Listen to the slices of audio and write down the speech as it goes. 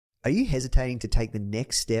Are you hesitating to take the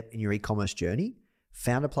next step in your e-commerce journey?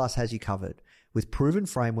 Founder Plus has you covered. With proven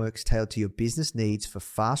frameworks tailored to your business needs for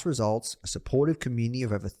fast results, a supportive community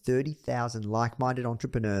of over 30,000 like-minded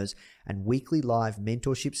entrepreneurs, and weekly live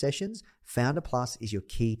mentorship sessions, Founder Plus is your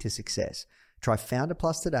key to success. Try Founder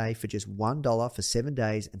Plus today for just $1 for 7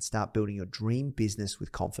 days and start building your dream business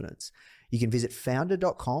with confidence. You can visit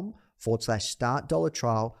founder.com/start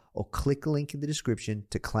 $1 or click the link in the description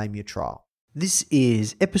to claim your trial. This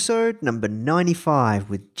is episode number 95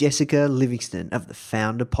 with Jessica Livingston of the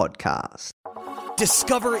Founder Podcast.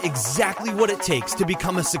 Discover exactly what it takes to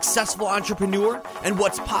become a successful entrepreneur and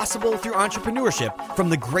what's possible through entrepreneurship from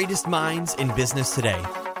the greatest minds in business today.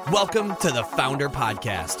 Welcome to the Founder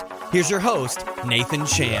Podcast. Here's your host, Nathan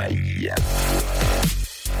Chan.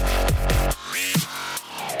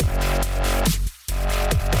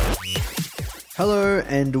 Hello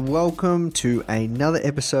and welcome to another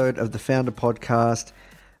episode of the Founder Podcast.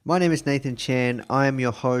 My name is Nathan Chan. I am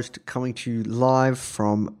your host, coming to you live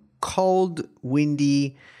from cold,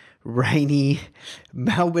 windy, rainy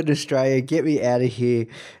Melbourne, Australia. Get me out of here.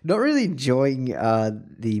 Not really enjoying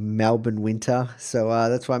the Melbourne winter, so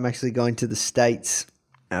that's why I'm actually going to the States,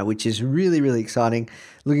 which is really, really exciting.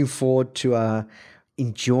 Looking forward to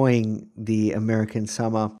enjoying the American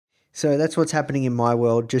summer. So that's what's happening in my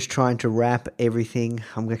world, just trying to wrap everything.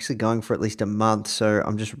 I'm actually going for at least a month, so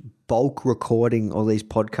I'm just bulk recording all these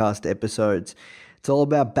podcast episodes. It's all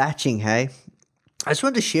about batching, hey? I just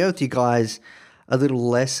wanted to share with you guys a little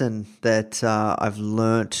lesson that I've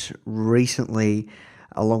learnt recently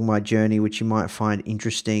along my journey, which you might find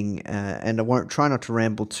interesting, and I won't try not to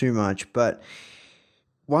ramble too much, but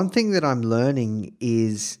one thing that I'm learning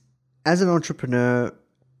is as an entrepreneur,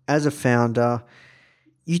 as a founder,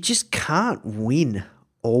 you just can't win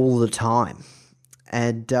all the time.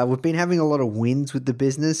 And we've been having a lot of wins with the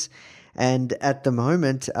business. And at the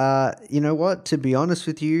moment, you know what? To be honest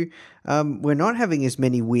with you, we're not having as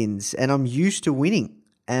many wins. And I'm used to winning.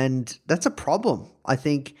 And that's a problem. I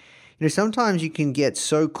think, sometimes you can get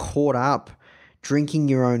so caught up drinking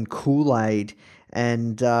your own Kool-Aid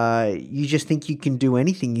and you just think you can do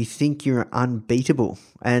anything. You think you're unbeatable.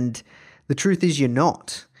 And the truth is you're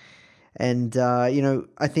not. And,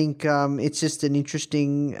 I think it's just an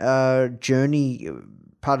interesting journey,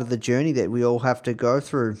 part of the journey that we all have to go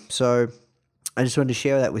through. So I just wanted to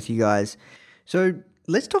share that with you guys. So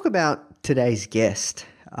let's talk about today's guest.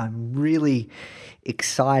 I'm really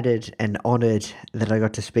excited and honored that I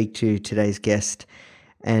got to speak to today's guest.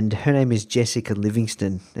 And her name is Jessica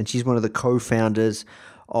Livingston, and she's one of the co-founders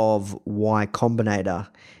of Y Combinator.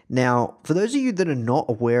 Now, for those of you that are not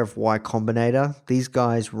aware of Y Combinator, these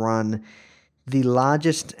guys run the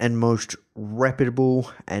largest and most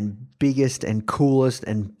reputable and biggest and coolest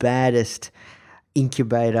and baddest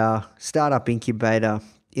startup incubator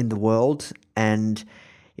in the world. And,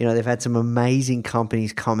 they've had some amazing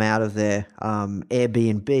companies come out of there.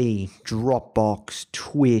 Airbnb, Dropbox,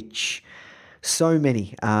 Twitch, so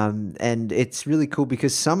many. And it's really cool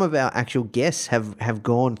because some of our actual guests have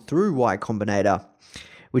gone through Y Combinator,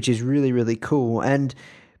 which is really, really cool. And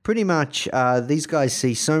pretty much these guys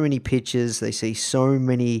see so many pitches. They see so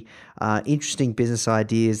many interesting business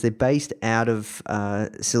ideas. They're based out of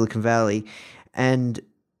Silicon Valley. And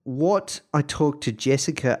what I talked to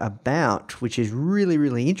Jessica about, which is really,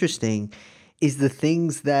 really interesting, is the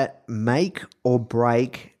things that make or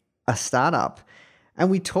break a startup. And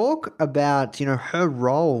we talk about, her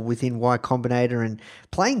role within Y Combinator and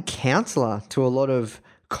playing counselor to a lot of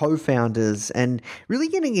co-founders and really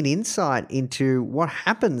getting an insight into what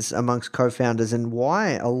happens amongst co-founders and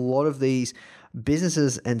why a lot of these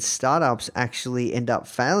businesses and startups actually end up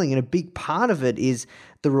failing. And a big part of it is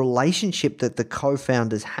the relationship that the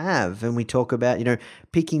co-founders have. And we talk about,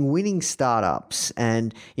 picking winning startups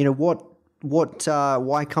and, what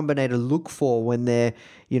Y Combinator look for when they're,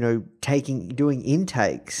 doing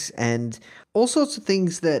intakes and all sorts of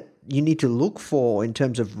things that you need to look for in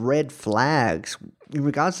terms of red flags in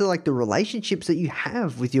regards to like the relationships that you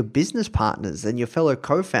have with your business partners and your fellow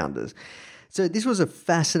co-founders. So this was a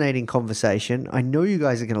fascinating conversation. I know you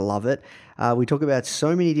guys are going to love it. We talk about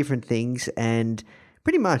so many different things and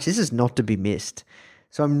pretty much this is not to be missed.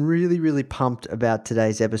 So I'm really, really pumped about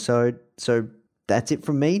today's episode. So that's it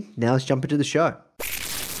from me. Now let's jump into the show.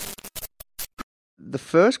 The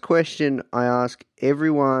first question I ask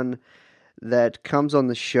everyone that comes on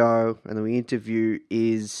the show and that we interview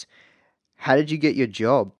is, how did you get your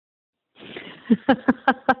job?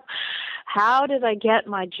 How did I get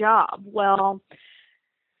my job? Well,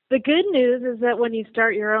 the good news is that when you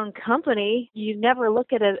start your own company, you never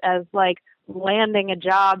look at it as like, landing a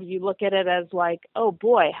job, you look at it as like, oh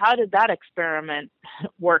boy, how did that experiment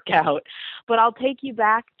work out? But I'll take you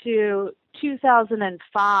back to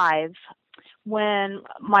 2005 when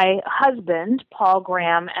my husband, Paul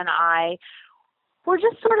Graham, and I were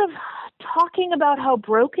just sort of talking about how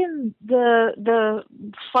broken the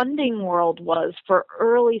funding world was for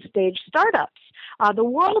early stage startups. The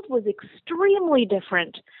world was extremely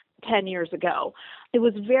different 10 years ago. It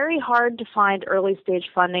was very hard to find early stage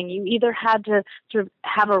funding. You either had to sort of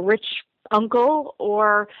have a rich uncle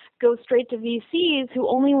or go straight to VCs who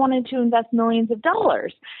only wanted to invest millions of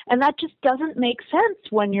dollars. And that just doesn't make sense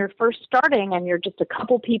when you're first starting and you're just a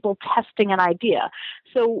couple people testing an idea.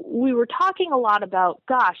 So we were talking a lot about,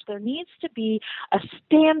 gosh, there needs to be a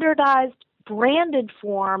standardized branded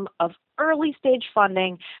form of early stage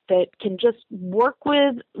funding that can just work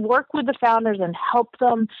with the founders and help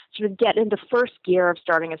them sort of get into first gear of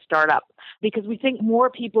starting a startup, because we think more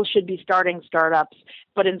people should be starting startups,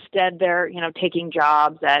 but instead they're, taking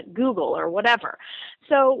jobs at Google or whatever.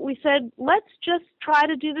 So we said, let's just try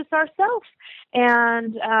to do this ourselves.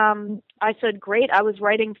 And I said, great. I was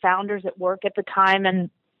writing Founders at Work at the time and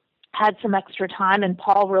had some extra time, and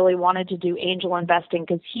Paul really wanted to do angel investing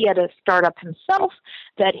because he had a startup himself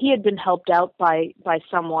that he had been helped out by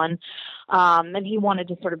someone, and he wanted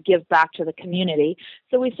to sort of give back to the community.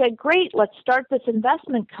 So we said, great, let's start this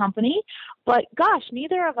investment company, but gosh,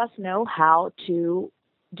 neither of us know how to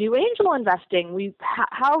do angel investing.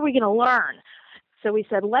 How are we going to learn? So we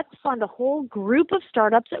said, let's fund a whole group of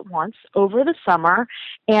startups at once over the summer.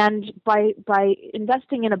 And by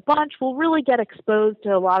investing in a bunch, we'll really get exposed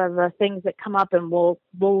to a lot of the things that come up, and we'll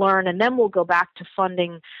learn. And then we'll go back to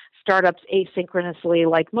funding startups asynchronously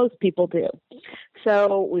like most people do.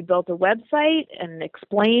 So we built a website and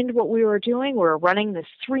explained what we were doing. We were running this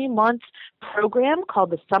 3-month program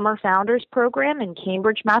called the Summer Founders Program in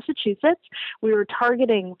Cambridge, Massachusetts. We were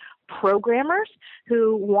targeting programmers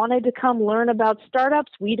who wanted to come learn about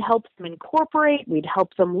startups. We'd help them incorporate, we'd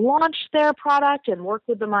help them launch their product and work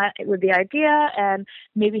with them with the idea and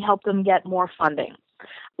maybe help them get more funding.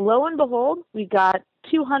 Lo and behold, we got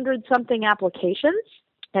 200-something applications,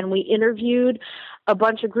 and we interviewed a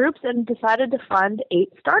bunch of groups and decided to fund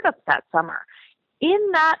 8 startups that summer. In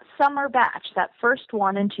that summer batch, that first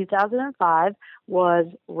one in 2005 was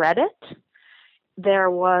Reddit.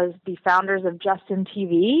 There was the founders of Justin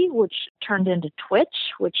TV, which turned into Twitch,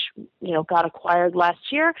 which got acquired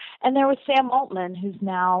last year, and there was Sam Altman, who's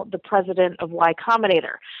now the president of Y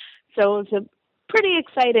Combinator. So it was a pretty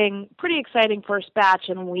exciting first batch,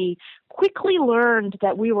 and we quickly learned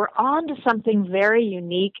that we were on to something very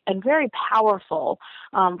unique and very powerful,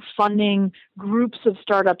 funding groups of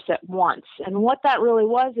startups at once. And what that really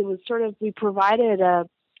was, it was sort of, we provided a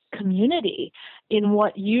community in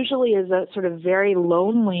what usually is a sort of very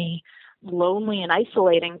lonely and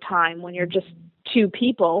isolating time when you're just 2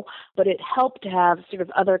 people, but it helped to have sort of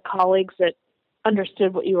other colleagues that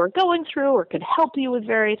understood what you were going through or could help you with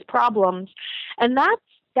various problems. And that's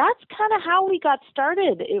kind of how we got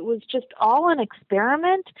started. It was just all an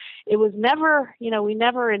experiment. It was never, we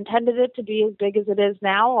never intended it to be as big as it is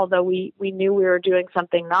now, although we knew we were doing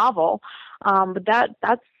something novel. But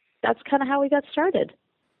that's kind of how we got started.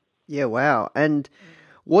 Yeah, wow. And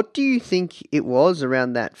what do you think it was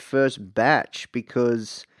around that first batch?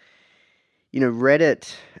 Because,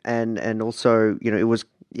 Reddit and also, it was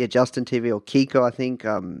Justin TV or Kiko, I think.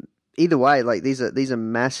 Either way, like these are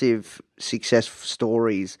massive success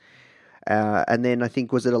stories. And then I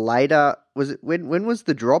think, when was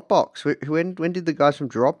the Dropbox? When did the guys from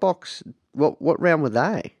Dropbox, what round were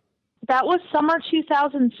they? That was summer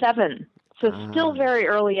 2007. So still very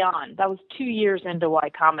early on. That was 2 years into Y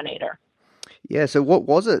Combinator. Yeah. So what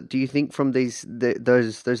was it? Do you think from those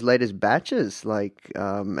latest batches? Like,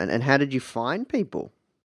 and how did you find people?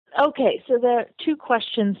 Okay, so there are 2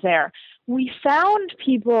 questions there. We found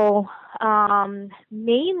people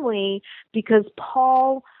mainly because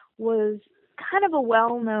Paul was kind of a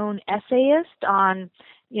well-known essayist on,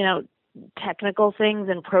 technical things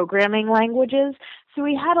and programming languages. So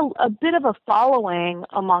we had a bit of a following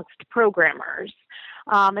amongst programmers.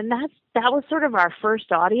 And that was sort of our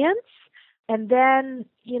first audience. And then,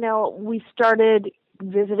 we started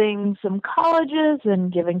visiting some colleges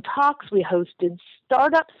and giving talks. We hosted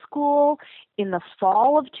Startup School in the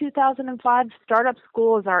fall of 2005. Startup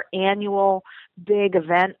School is our annual big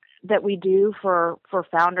event that we do for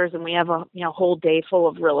founders, and we have a whole day full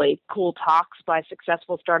of really cool talks by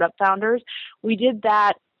successful startup founders. We did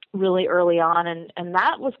that really early on, and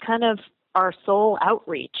that was kind of our sole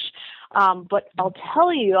outreach. But I'll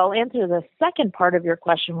answer the second part of your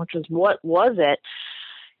question, which was what was it?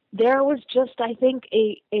 there was just, I think,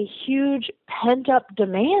 a huge pent-up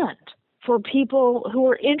demand for people who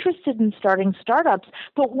were interested in starting startups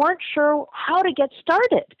but weren't sure how to get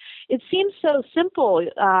started. It seems so simple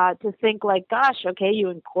to think like, gosh, okay,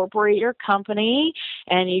 you incorporate your company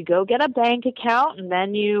and you go get a bank account and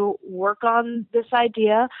then you work on this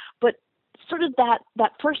idea. But sort of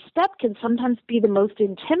that first step can sometimes be the most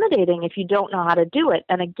intimidating if you don't know how to do it.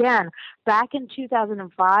 And again, back in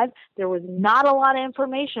 2005, there was not a lot of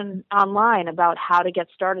information online about how to get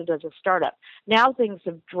started as a startup. Now things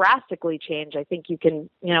have drastically changed. I think you can,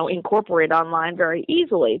 incorporate online very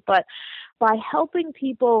easily. But by helping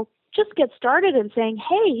people just get started and saying,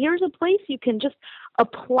 hey, here's a place you can just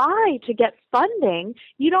apply to get funding.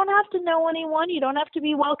 You don't have to know anyone. You don't have to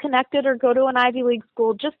be well connected or go to an Ivy League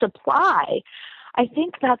school. Just apply. I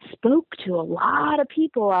think that spoke to a lot of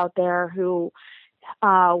people out there who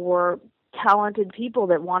were talented people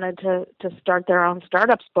that wanted to start their own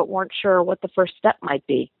startups but weren't sure what the first step might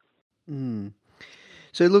be. Mm.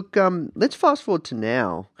 So look, let's fast forward to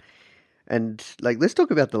now. And let's talk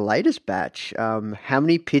about the latest batch. How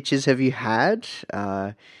many pitches have you had?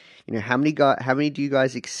 How many do you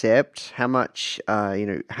guys accept? How much,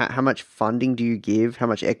 how much funding do you give? How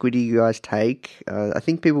much equity do you guys take? I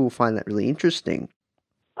think people will find that really interesting.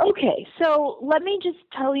 Okay, so let me just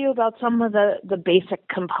tell you about some of the basic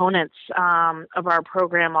components of our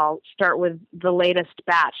program. I'll start with the latest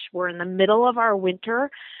batch. We're in the middle of our winter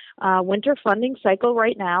funding cycle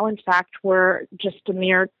right now. In fact, we're just a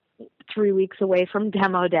mere 3 weeks away from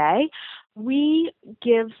demo day. We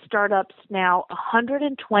give startups now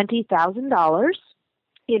 $120,000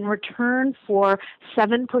 in return for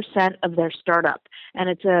 7% of their startup. And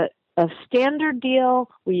it's a standard deal.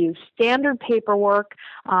 We use standard paperwork,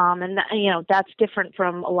 and that's different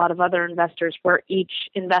from a lot of other investors where each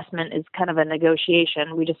investment is kind of a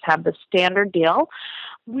negotiation. We just have the standard deal.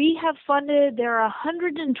 We have funded, there are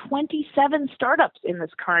 127 startups in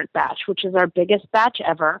this current batch, which is our biggest batch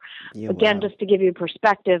ever. Yeah, again, wow. Just to give you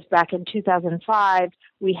perspective, back in 2005,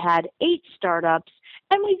 we had 8 startups,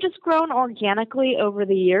 and we've just grown organically over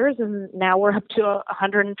the years, and now we're up to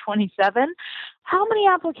 127. How many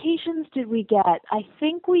applications did we get? I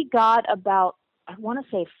think we got about, I want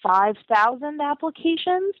to say 5,000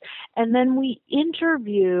 applications, and then we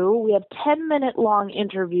have 10-minute long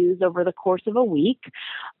interviews over the course of a week,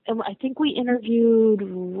 and I think we interviewed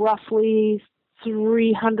roughly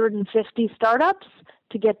 350 startups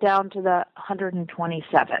to get down to the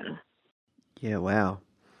 127. Yeah, wow.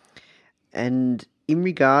 And in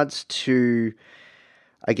regards to,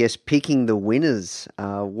 I guess, picking the winners,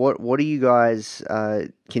 what do you guys,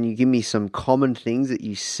 can you give me some common things that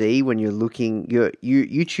you see when you're looking,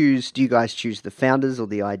 you choose, do you guys choose the founders or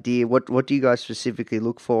the idea? What do you guys specifically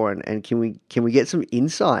look for? And can we get some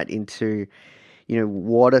insight into,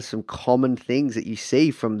 what are some common things that you see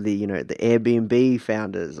from the Airbnb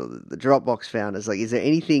founders or the Dropbox founders? Is there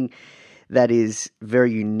anything that is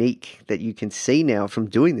very unique that you can see now from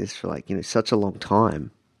doing this for such a long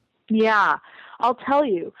time? Yeah. I'll tell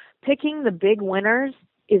you, picking the big winners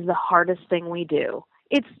is the hardest thing we do.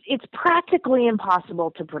 It's practically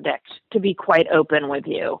impossible to predict, to be quite open with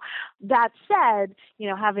you. That said,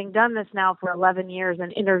 having done this now for 11 years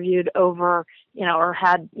and interviewed over, or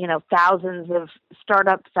had, thousands of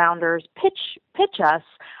startup founders pitch us,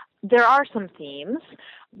 there are some themes.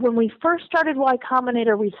 When we first started Y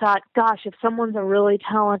Combinator, we thought, gosh, if someone's a really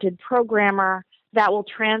talented programmer, that will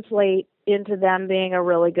translate into them being a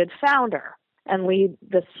really good founder and lead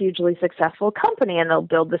this hugely successful company, and they'll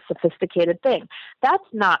build this sophisticated thing. That's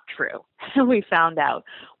not true, we found out.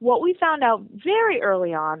 What we found out very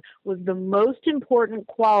early on was the most important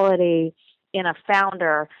quality in a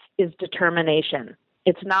founder is determination.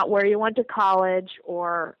 It's not where you went to college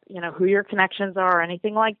or, who your connections are or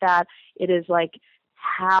anything like that. It is like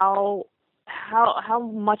how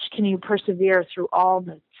much can you persevere through all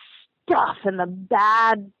the stuff and the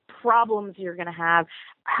bad problems you're going to have?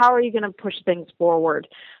 How are you going to push things forward?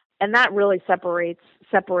 And that really separates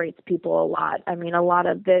people a lot. I mean, a lot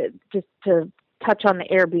of just to touch on the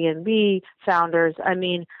Airbnb founders, I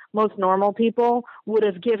mean, most normal people would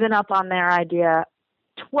have given up on their idea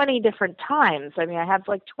 20 different times. I mean, I have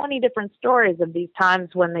 20 different stories of these times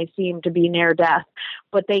when they seemed to be near death,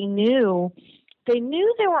 but they knew they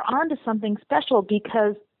were onto something special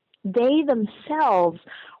because they themselves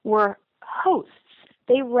were hosts.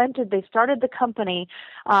 They started the company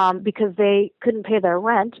because they couldn't pay their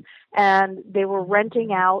rent, and they were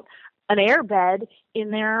renting out an airbed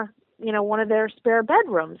in their, one of their spare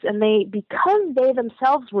bedrooms. And because they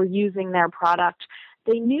themselves were using their product,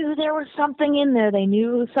 they knew there was something in there. They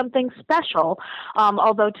knew something special.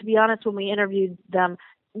 Although, to be honest, when we interviewed them,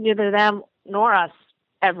 neither them nor us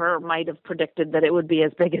ever might have predicted that it would be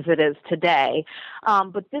as big as it is today.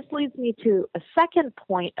 But this leads me to a second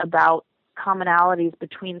point about commonalities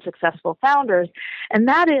between successful founders, and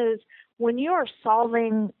that is when you're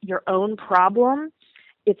solving your own problem,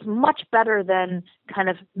 it's much better than kind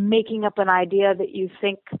of making up an idea that you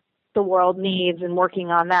think the world needs and working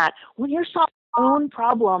on that. When you're solving your own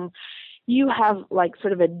problem, you have like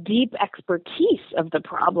sort of a deep expertise of the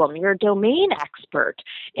problem. You're a domain expert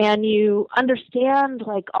and you understand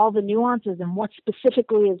like all the nuances and what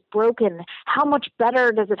specifically is broken. How much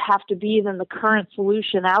better does it have to be than the current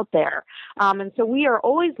solution out there? And so we are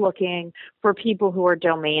always looking for people who are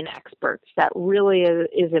domain experts. That really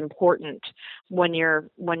is important when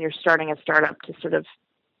you're starting a startup to sort of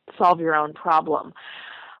solve your own problem.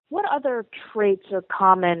 What other traits are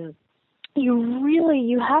common?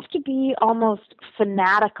 You have to be almost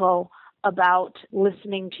fanatical about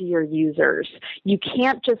listening to your users. You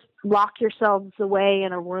can't just lock yourselves away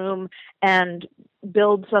in a room and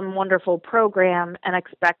build some wonderful program and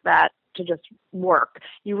expect that to just work.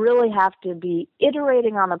 You really have to be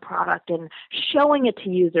iterating on the product and showing it to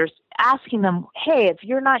users, asking them, hey, if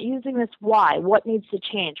you're not using this, why? What needs to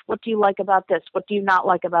change? What do you like about this? What do you not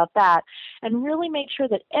like about that? And really make sure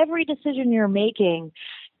that every decision you're making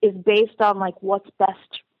is based on like what's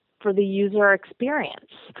best for the user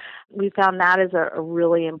experience. We found that is a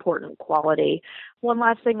really important quality. One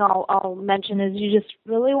last thing I'll mention is you just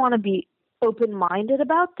really want to be open-minded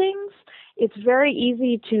about things. It's very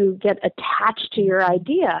easy to get attached to your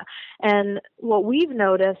idea. And what we've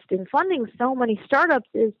noticed in funding so many startups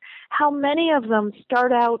is how many of them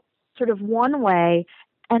start out sort of one way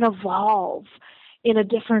and evolve in a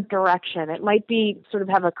different direction. It might be sort of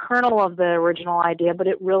have a kernel of the original idea, but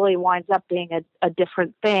it really winds up being a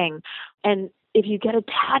different thing. And if you get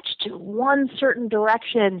attached to one certain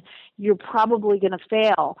direction, you're probably going to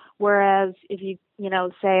fail. Whereas if you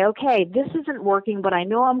say, okay, this isn't working, but I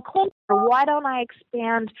know I'm closer, why don't I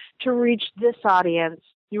expand to reach this audience?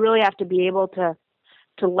 You really have to be able to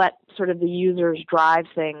let sort of the users drive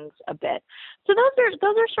things a bit. So those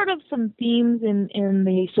are sort of some themes in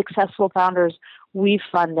the successful founders we've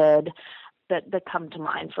funded that come to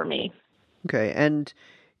mind for me. Okay, and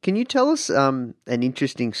can you tell us an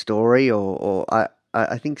interesting story, or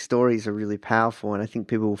I think stories are really powerful, and I think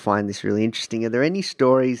people will find this really interesting. Are there any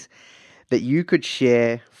stories that you could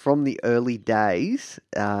share from the early days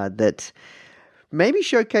that maybe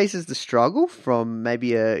showcases the struggle from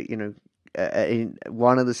maybe in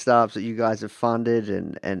one of the startups that you guys have funded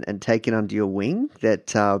and taken under your wing that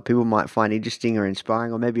people might find interesting or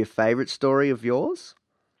inspiring, or maybe a favorite story of yours?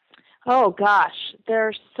 Oh gosh, there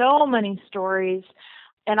are so many stories,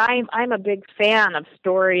 and I'm a big fan of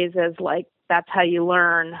stories as like that's how you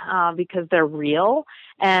learn because they're real,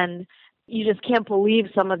 and you just can't believe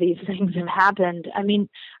some of these things have happened. I mean,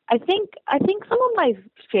 I think some of my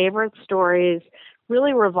favorite stories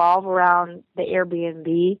really revolve around the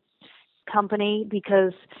Airbnb company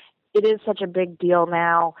because it is such a big deal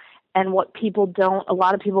now. And what a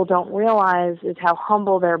lot of people don't realize is how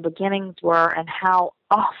humble their beginnings were and how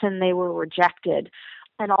often they were rejected.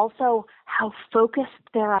 And also how focused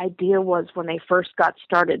their idea was when they first got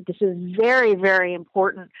started. This is very, very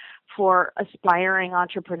important for aspiring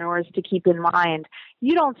entrepreneurs to keep in mind.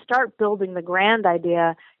 You don't start building the grand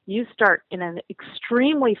idea. You start in an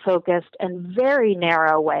extremely focused and very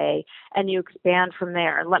narrow way, and you expand from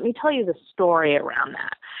there. And let me tell you the story around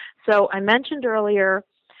that. So I mentioned earlier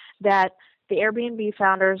that the Airbnb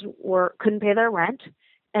founders couldn't pay their rent.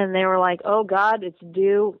 And they were like, oh, God, it's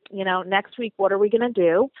due, next week, what are we going to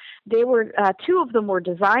do? They were, two of them were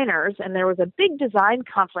designers, and there was a big design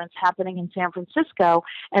conference happening in San Francisco,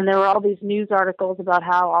 and there were all these news articles about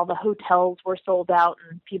how all the hotels were sold out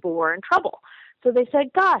and people were in trouble. So they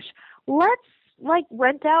said, gosh, let's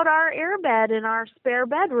rent out our airbed in our spare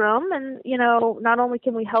bedroom, and, not only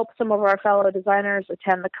can we help some of our fellow designers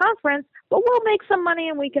attend the conference, but we'll make some money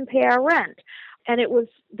and we can pay our rent. And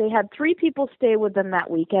they had 3 people stay with them that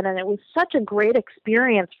weekend, and it was such a great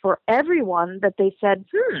experience for everyone that they said,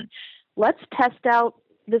 let's test out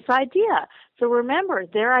this idea. So remember,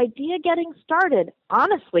 their idea getting started,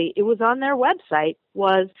 honestly, it was on their website,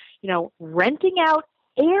 was, renting out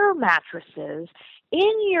air mattresses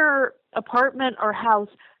in your apartment or house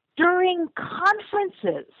during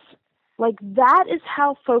conferences. Like, that is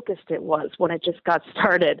how focused it was when it just got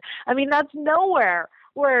started. I mean, that's nowhere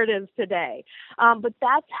where it is today. But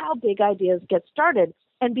that's how big ideas get started.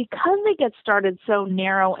 And because they get started so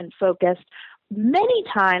narrow and focused, many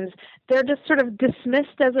times they're just sort of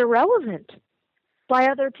dismissed as irrelevant by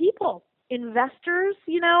other people. investors,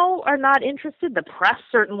 are not interested. The press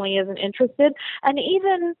certainly isn't interested. And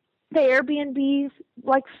even the Airbnb's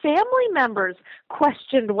like family members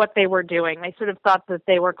questioned what they were doing. They sort of thought that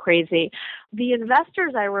they were crazy. The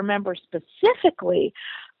investors, I remember specifically,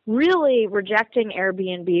 really rejecting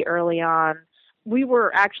Airbnb early on. We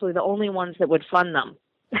were actually the only ones that would fund them.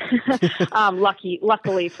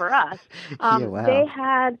 Luckily for us. Yeah, wow. They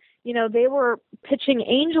had, they were pitching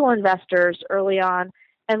angel investors early on,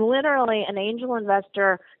 and literally an angel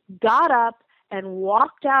investor got up and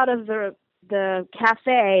walked out of the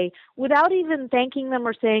cafe without even thanking them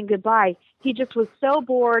or saying goodbye. He just was so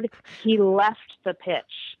bored, he left the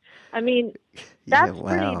pitch. I mean, Yeah,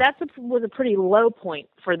 wow. was a pretty low point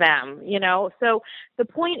for them, So the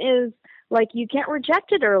point is, like, you can't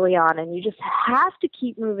reject it early on, and you just have to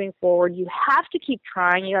keep moving forward. You have to keep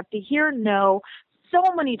trying. You have to hear no so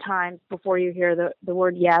many times before you hear the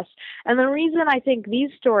word yes. And the reason I think these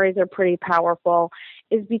stories are pretty powerful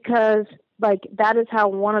is because, like, that is how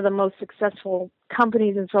one of the most successful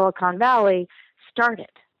companies in Silicon Valley started.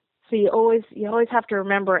 So you always have to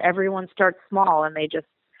remember everyone starts small and they just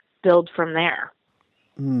build from there.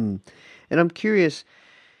 And I'm curious,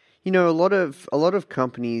 a lot of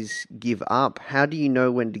companies give up. How do you know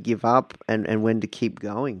when to give up and when to keep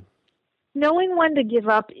going? Knowing when to give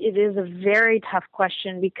up, it is a very tough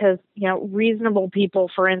question because, reasonable people,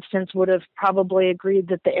 for instance, would have probably agreed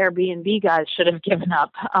that the Airbnb guys should have given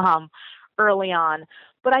up early on.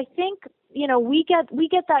 But I think, we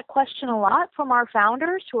get that question a lot from our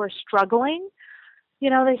founders who are struggling.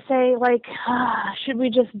 They say, like, should we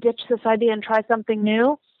just ditch this idea and try something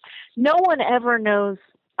new? No one ever knows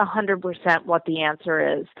 100% what the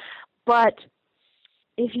answer is. But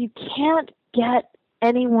if you can't get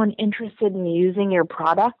anyone interested in using your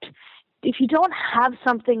product, if you don't have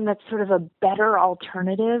something that's sort of a better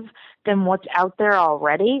alternative than what's out there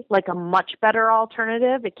already, like a much better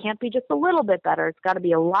alternative, it can't be just a little bit better, it's got to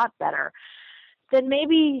be a lot better, then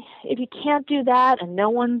maybe if you can't do that and no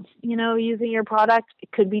one's, using your product,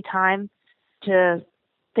 it could be time to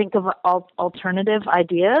think of alternative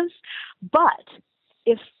ideas. But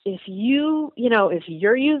if you're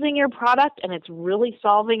using your product and it's really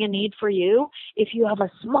solving a need for you, if you have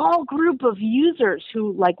a small group of users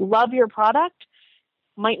who love your product,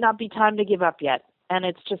 might not be time to give up yet. And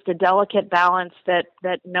it's just a delicate balance that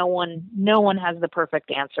no one has the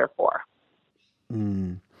perfect answer for.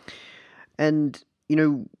 And,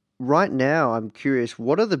 right now, I'm curious,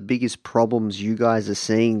 what are the biggest problems you guys are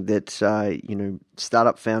seeing that,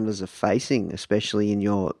 startup founders are facing, especially in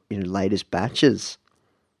your latest batches?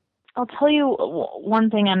 I'll tell you one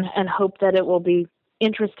thing and hope that it will be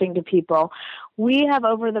interesting to people. We have,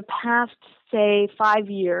 over the past, say, 5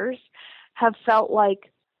 years, have felt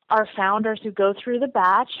like our founders who go through the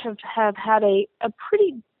batch have had a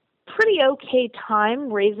pretty okay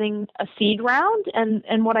time raising a seed round.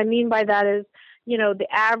 And what I mean by that is, the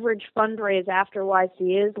average fundraise after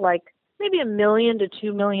YC is like maybe $1 million to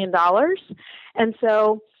 $2 million. And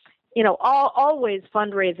so, always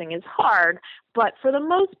fundraising is hard, but for the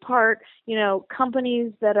most part,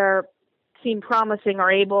 companies that seem promising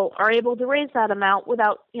are able to raise that amount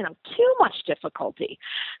without, too much difficulty.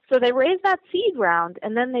 So they raise that seed round,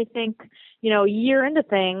 and then they think, a year into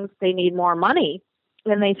things, they need more money.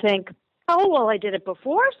 And they think, oh, well, I did it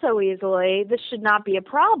before so easily, this should not be a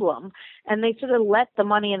problem. And they sort of let the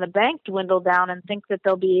money in the bank dwindle down and think that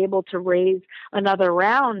they'll be able to raise another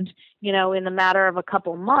round, in the matter of a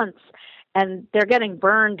couple months. And they're getting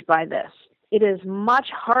burned by this. It is much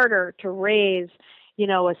harder to raise,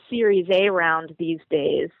 a Series A round these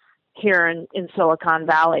days here in Silicon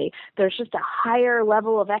Valley. There's just a higher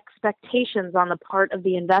level of expectations on the part of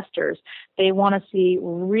the investors. They want to see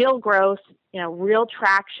real growth, real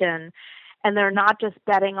traction, and they're not just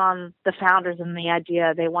betting on the founders and the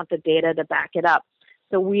idea. They want the data to back it up.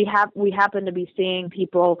 So we happen to be seeing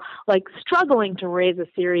people struggling to raise a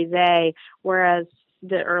Series A, whereas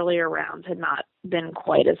the earlier rounds had not been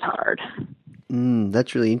quite as hard.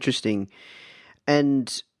 That's really interesting.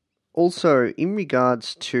 And also, in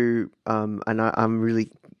regards to, and I'm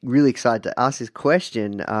really, really excited to ask this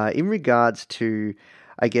question, in regards to,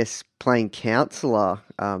 I guess, playing counselor,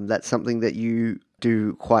 that's something that you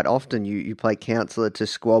do quite often. You play counselor to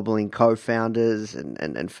squabbling co-founders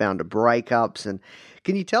and founder breakups. And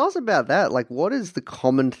can you tell us about that? What is the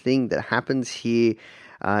common thing that happens here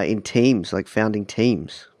in teams, founding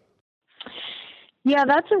teams? Yeah,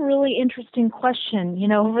 that's a really interesting question.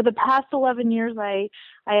 Over the past 11 years, I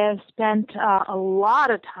have spent a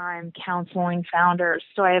lot of time counseling founders.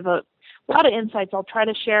 So I have a lot of insights. I'll try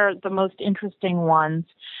to share the most interesting ones.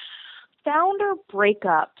 Founder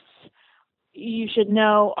breakups, you should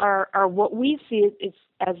know are what we see is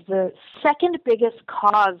as the second biggest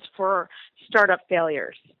cause for startup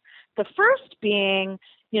failures. The first being,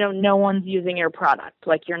 no one's using your product,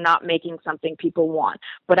 like you're not making something people want.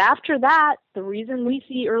 But after that, the reason we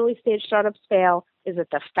see early stage startups fail is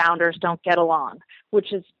that the founders don't get along,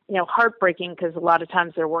 which is, heartbreaking because a lot of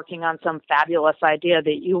times they're working on some fabulous idea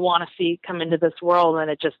that you want to see come into this world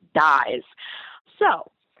and it just dies.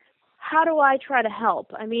 So how do I try to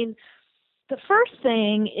help? I mean, the first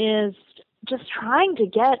thing is just trying to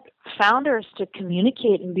get founders to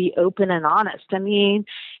communicate and be open and honest. I mean,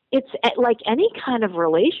 it's like any kind of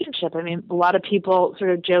relationship. I mean, a lot of people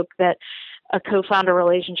sort of joke that a co-founder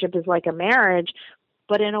relationship is like a marriage,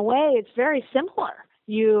 but in a way, it's very similar.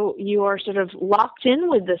 You are sort of locked in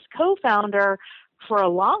with this co-founder for a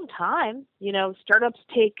long time. Startups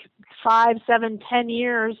take 5, 7, 10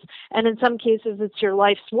 years, and in some cases it's your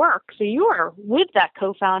life's work. So you are with that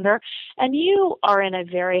co-founder, and you are in a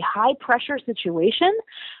very high pressure situation.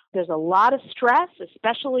 There's a lot of stress,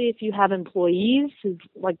 especially if you have employees whose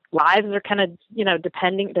lives are kind of,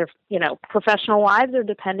 depending, their, professional lives are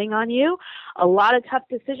depending on you. A lot of tough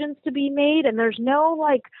decisions to be made, and there's no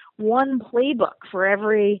one playbook for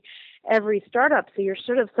every startup. So you're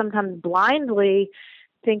sort of sometimes blindly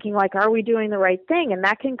thinking are we doing the right thing? And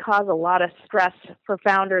that can cause a lot of stress for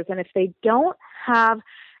founders. And if they don't have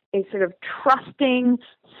a sort of trusting,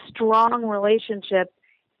 strong relationship,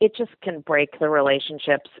 it just can break the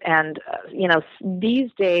relationships. And, these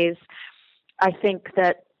days, I think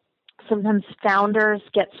that sometimes founders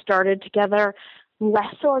get started together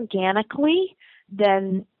less organically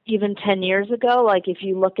than even 10 years ago. If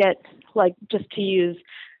you look at, just to use,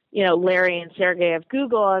 Larry and Sergey of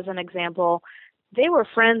Google as an example, they were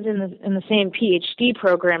friends in the same PhD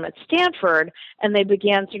program at Stanford, and they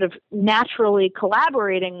began sort of naturally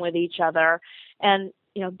collaborating with each other. And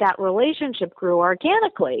that relationship grew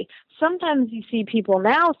organically. Sometimes you see people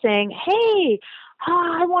now saying, hey,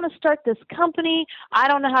 I want to start this company. I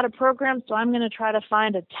don't know how to program, so I'm going to try to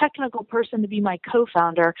find a technical person to be my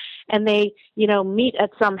co-founder. And they, meet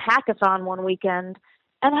at some hackathon one weekend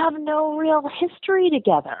and have no real history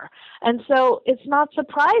together. And so it's not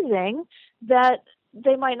surprising that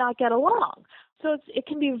they might not get along. So it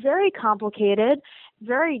can be very complicated,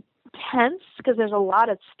 very tense, because there's a lot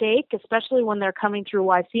at stake, especially when they're coming through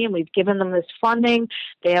YC and we've given them this funding.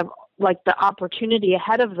 They have the opportunity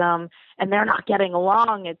ahead of them and they're not getting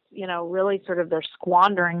along. It's, really sort of they're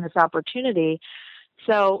squandering this opportunity.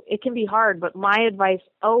 So it can be hard, but my advice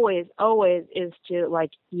always is to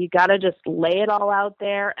you got to just lay it all out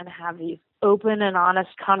there and have these open and honest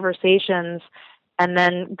conversations and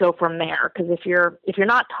then go from there. Because if you're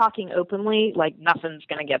not talking openly, nothing's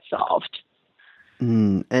going to get solved.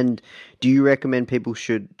 And do you recommend people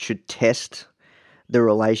should test the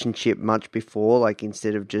relationship much before,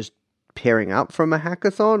 instead of just pairing up from a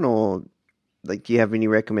hackathon, or do you have any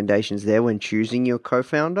recommendations there when choosing your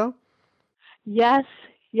co-founder? Yes,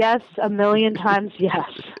 1,000,000 times yes.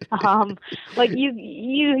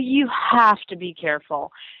 You have to be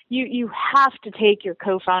careful. You have to take your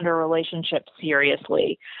co-founder relationship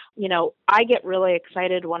seriously. I get really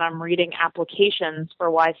excited when I'm reading applications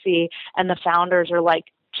for YC and the founders are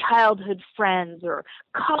childhood friends or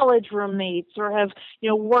college roommates or have,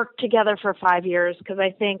 worked together for 5 years, because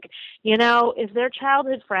I think, if they're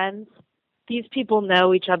childhood friends, these people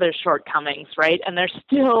know each other's shortcomings, right? And they're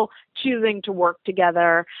still choosing to work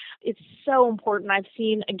together. It's so important. I've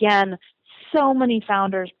seen, again, so many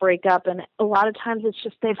founders break up, and a lot of times it's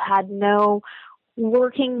just they've had no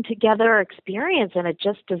working together experience, and it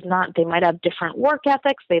just does not. They might have different work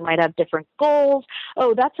ethics. They might have different goals.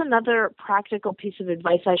 Oh, that's another practical piece of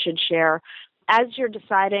advice I should share. As you're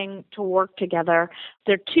deciding to work together,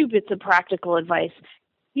 there are 2 bits of practical advice.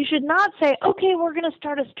 You should not say, okay, we're going to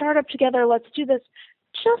start a startup together. Let's do this.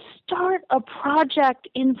 Just start a project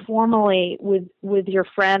informally with your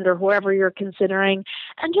friend or whoever you're considering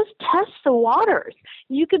and just test the waters.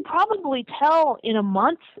 You could probably tell in a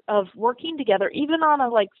month of working together, even on a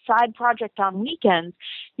side project on weekends,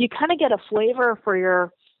 you kind of get a flavor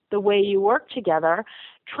for the way you work together.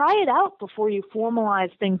 Try it out before you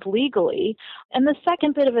formalize things legally. And the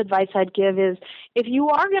second bit of advice I'd give is if you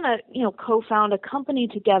are going to, co-found a company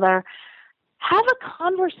together, have a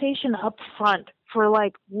conversation up front for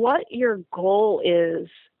what your goal is,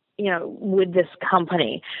 with this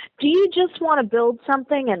company. Do you just want to build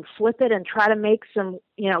something and flip it and try to make some,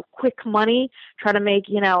 quick money, try to make,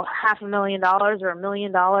 $500,000 or $1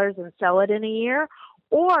 million and sell it in a year?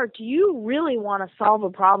 Or do you really want to solve a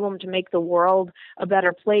problem to make the world a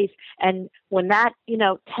better place? And when that,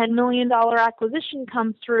 $10 million acquisition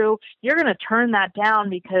comes through, you're going to turn that down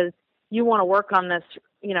because you want to work on this,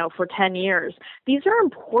 for 10 years. These are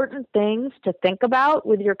important things to think about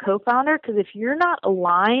with your co-founder, because if you're not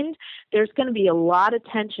aligned, there's going to be a lot of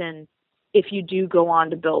tension if you do go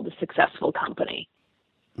on to build a successful company.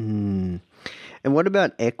 And what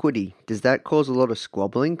about equity? Does that cause a lot of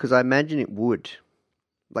squabbling? Because I imagine it would,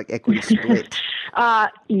 like equity split.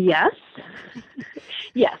 Yes.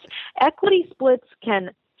 Yes. Equity splits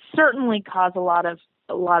can certainly cause a lot of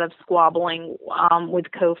squabbling with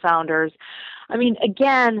co-founders. I mean,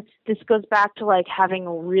 again, this goes back to like having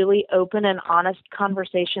really open and honest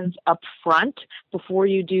conversations up front before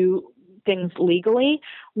you do things legally.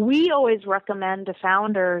 We always recommend to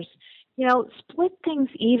founders, split things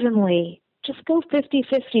evenly. Just go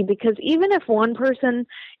 50-50, because even if one person,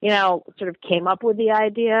 sort of came up with the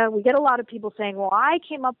idea, we get a lot of people saying, well, I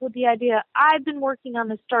came up with the idea. I've been working on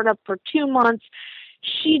this startup for 2 months.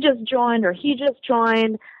 She just joined or he just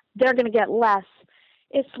joined. They're going to get less.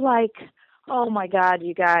 It's like, oh my God,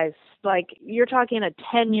 you guys, like you're talking a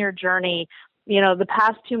 10-year journey. The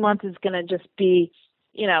past 2 months is going to just be,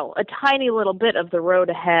 a tiny little bit of the road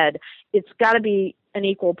ahead. It's got to be an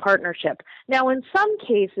equal partnership. Now, in some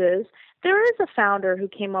cases, there is a founder who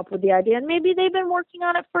came up with the idea, and maybe they've been working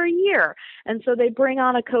on it for a year. And so they bring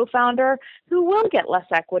on a co-founder who will get less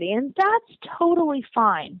equity, and that's totally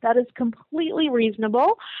fine. That is completely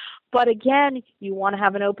reasonable. But again, you want to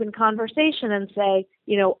have an open conversation and say,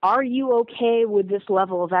 are you okay with this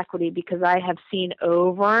level of equity? Because I have seen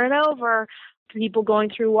over and over people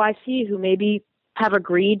going through YC who maybe have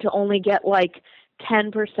agreed to only get like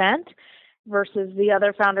 10% versus the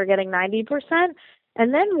other founder getting 90%.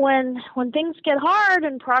 And then when things get hard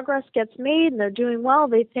and progress gets made and they're doing well,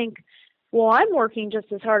 they think, well, I'm working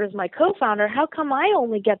just as hard as my co-founder. How come I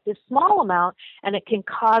only get this small amount? And it can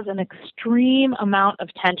cause an extreme amount of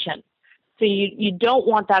tension. So you don't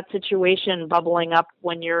want that situation bubbling up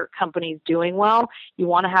when your company's doing well. You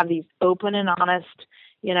want to have these open and honest,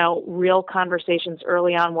 real conversations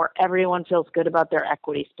early on where everyone feels good about their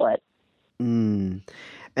equity split.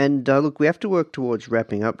 And look, we have to work towards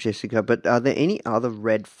wrapping up, Jessica, but are there any other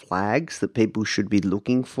red flags that people should be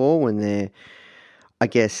looking for when they're, I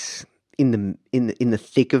guess, in the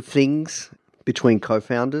thick of things between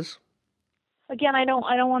co-founders? Again, I don't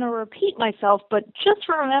want to repeat myself, but just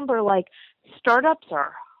remember, like, startups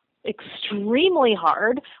are extremely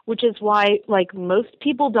hard, which is why, like, most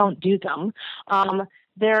people don't do them.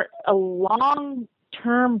 They're a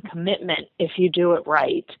long-term commitment if you do it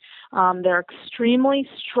right. They're extremely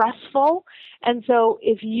stressful. And so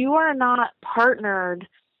if you are not partnered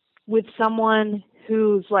with someone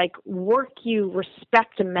whose like work you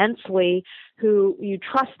respect immensely, who you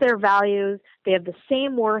trust their values, they have the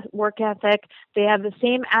same work ethic, they have the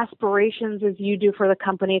same aspirations as you do for the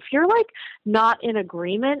company. If you're like not in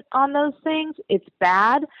agreement on those things, it's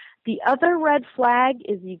bad. The other red flag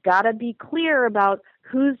is you got to be clear about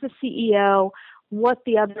who's the CEO, what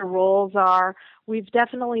the other roles are. We've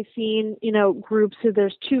definitely seen, groups who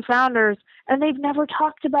there's 2 founders and they've never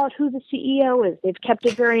talked about who the CEO is. They've kept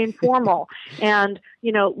it very informal. And,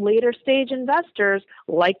 later stage investors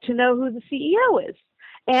like to know who the CEO is.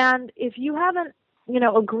 And if you haven't,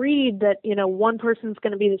 agreed that, one person's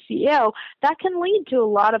going to be the CEO, that can lead to a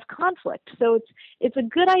lot of conflict. So it's a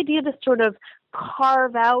good idea to sort of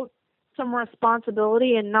carve out some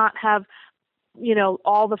responsibility and not have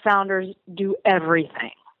all the founders do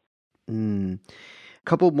everything. A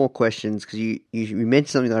couple more questions, because you mentioned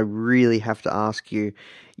something that I really have to ask you.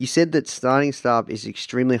 You said that starting a startup is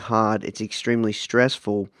extremely hard. It's extremely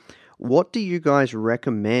stressful. What do you guys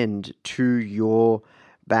recommend to your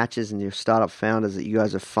batches and your startup founders that you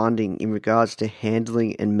guys are funding in regards to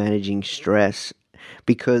handling and managing stress?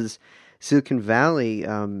 Because Silicon Valley,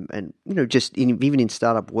 and just even in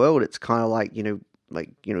startup world, it's kind of like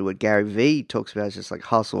what Gary Vee talks about is just like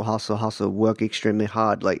hustle, work extremely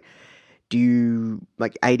hard. Like, do you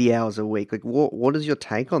like 80 hours a week? Like, what is your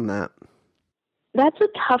take on that? That's a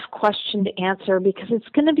tough question to answer because it's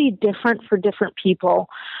going to be different for different people.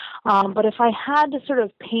 But if I had to sort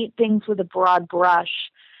of paint things with a broad brush,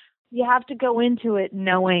 you have to go into it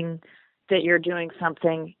knowing that you're doing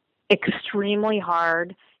something extremely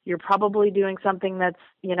hard. You're probably doing something that's,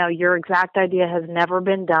 your exact idea has never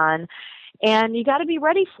been done. And you got to be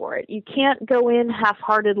ready for it. You can't go in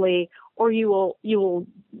half-heartedly or you will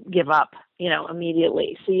give up,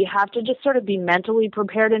 immediately. So you have to just sort of be mentally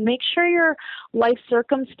prepared and make sure your life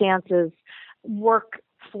circumstances work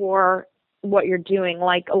for what you're doing.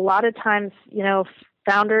 Like a lot of times,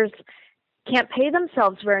 founders can't pay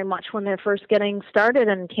themselves very much when they're first getting started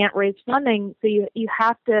and can't raise funding. So you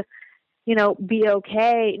have to, be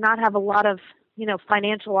okay, not have a lot of,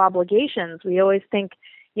 financial obligations. We always think,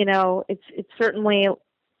 it's certainly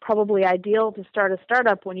probably ideal to start a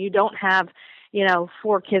startup when you don't have,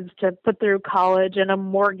 4 kids to put through college and a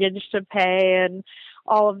mortgage to pay and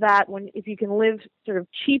all of that. If you can live sort of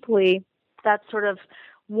cheaply, that's sort of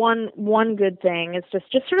one good thing is just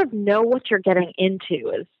sort of know what you're getting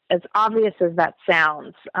into, as obvious as that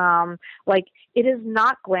sounds. It is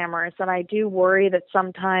not glamorous, and I do worry that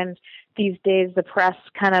sometimes these days the press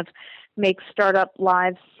kind of makes startup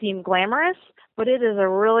lives seem glamorous, but it is a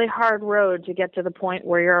really hard road to get to the point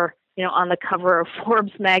where you're, on the cover of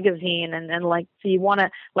Forbes magazine and so you want to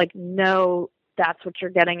know that's what you're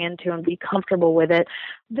getting into and be comfortable with it.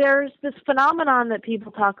 There's this phenomenon that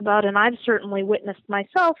people talk about, and I've certainly witnessed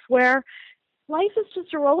myself, where life is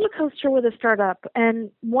just a roller coaster with a startup. And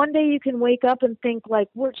one day you can wake up and think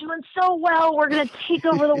we're doing so well, we're going to take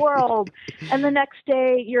over the world. And the next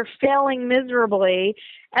day you're failing miserably.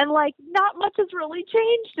 And not much has really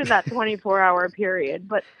changed in that 24-hour period.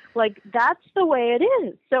 But that's the way it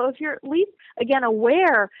is. So if you're at least, again,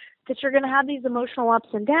 aware that you're going to have these emotional ups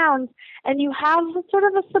and downs, and you have sort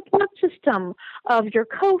of a support system of your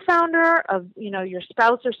co-founder, of, your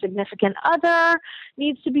spouse or significant other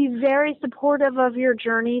needs to be very supportive of your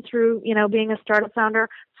journey through, being a startup founder,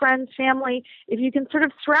 friends, family. If you can sort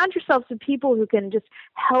of surround yourself with people who can just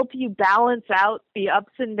help you balance out the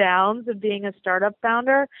ups and downs of being a startup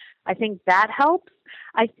founder, I think that helps.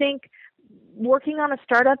 I think working on a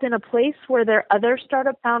startup in a place where there are other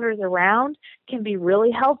startup founders around can be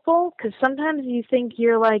really helpful, because sometimes you think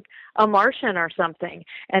you're like a Martian or something.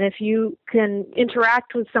 And if you can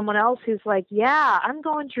interact with someone else who's like, yeah, I'm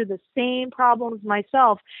going through the same problems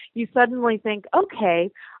myself, you suddenly think,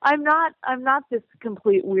 okay, I'm not this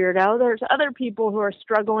complete weirdo. There's other people who are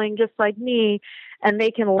struggling just like me, and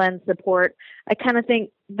they can lend support. I kind of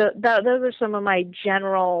think those are some of my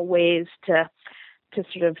general ways to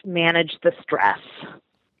sort of manage the stress.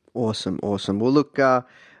 Awesome. Well, look, we'll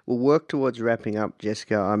work towards wrapping up,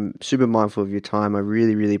 Jessica. I'm super mindful of your time. I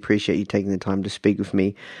really, really appreciate you taking the time to speak with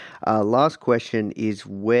me. Last question is,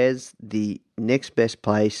 where's the next best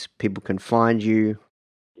place people can find you?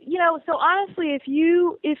 So honestly, if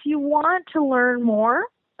you want to learn more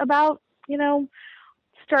about,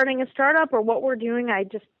 starting a startup or what we're doing, I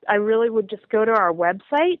really would just go to our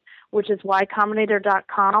website, which is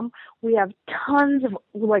ycombinator.com. We have tons of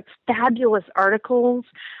fabulous articles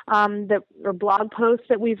or blog posts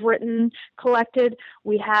that we've written, collected.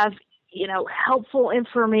 We have, helpful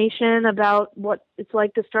information about what it's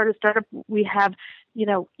like to start a startup. We have,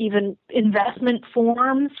 even investment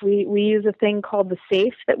forms. We use a thing called the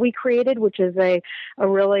SAFE that we created, which is a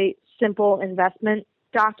really simple investment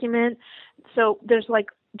document. So there's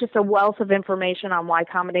just a wealth of information on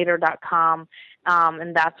ycombinator.com,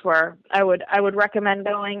 and that's where I would recommend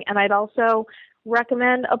going. And I'd also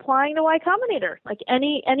recommend applying to Y Combinator.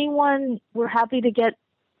 Anyone, we're happy to get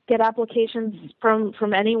applications from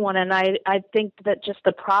anyone. And I think that just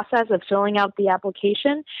the process of filling out the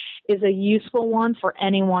application is a useful one for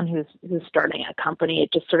anyone who's starting a company.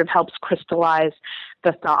 It just sort of helps crystallize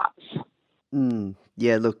the thoughts.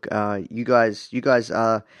 Yeah, look, you guys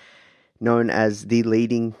are known as the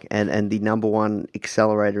leading and the number one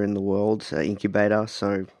accelerator in the world, incubator.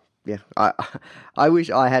 So yeah, I wish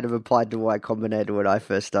I had have applied to Y Combinator when I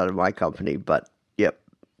first started my company. But yep,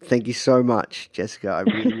 thank you so much, Jessica. I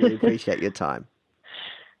really, really appreciate your time.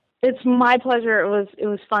 It's my pleasure. It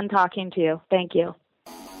was fun talking to you. Thank you.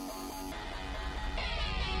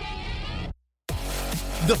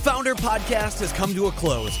 The Founder Podcast has come to a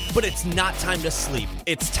close, but it's not time to sleep.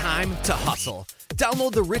 It's time to hustle.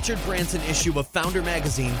 Download the Richard Branson issue of Founder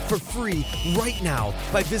Magazine for free right now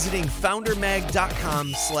by visiting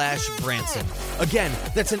foundermag.com/Branson. Again,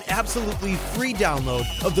 that's an absolutely free download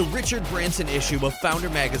of the Richard Branson issue of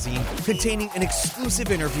Founder Magazine, containing an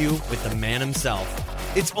exclusive interview with the man himself.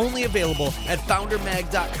 It's only available at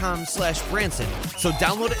foundermag.com/Branson. So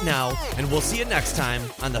download it now, and we'll see you next time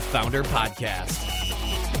on the Founder Podcast.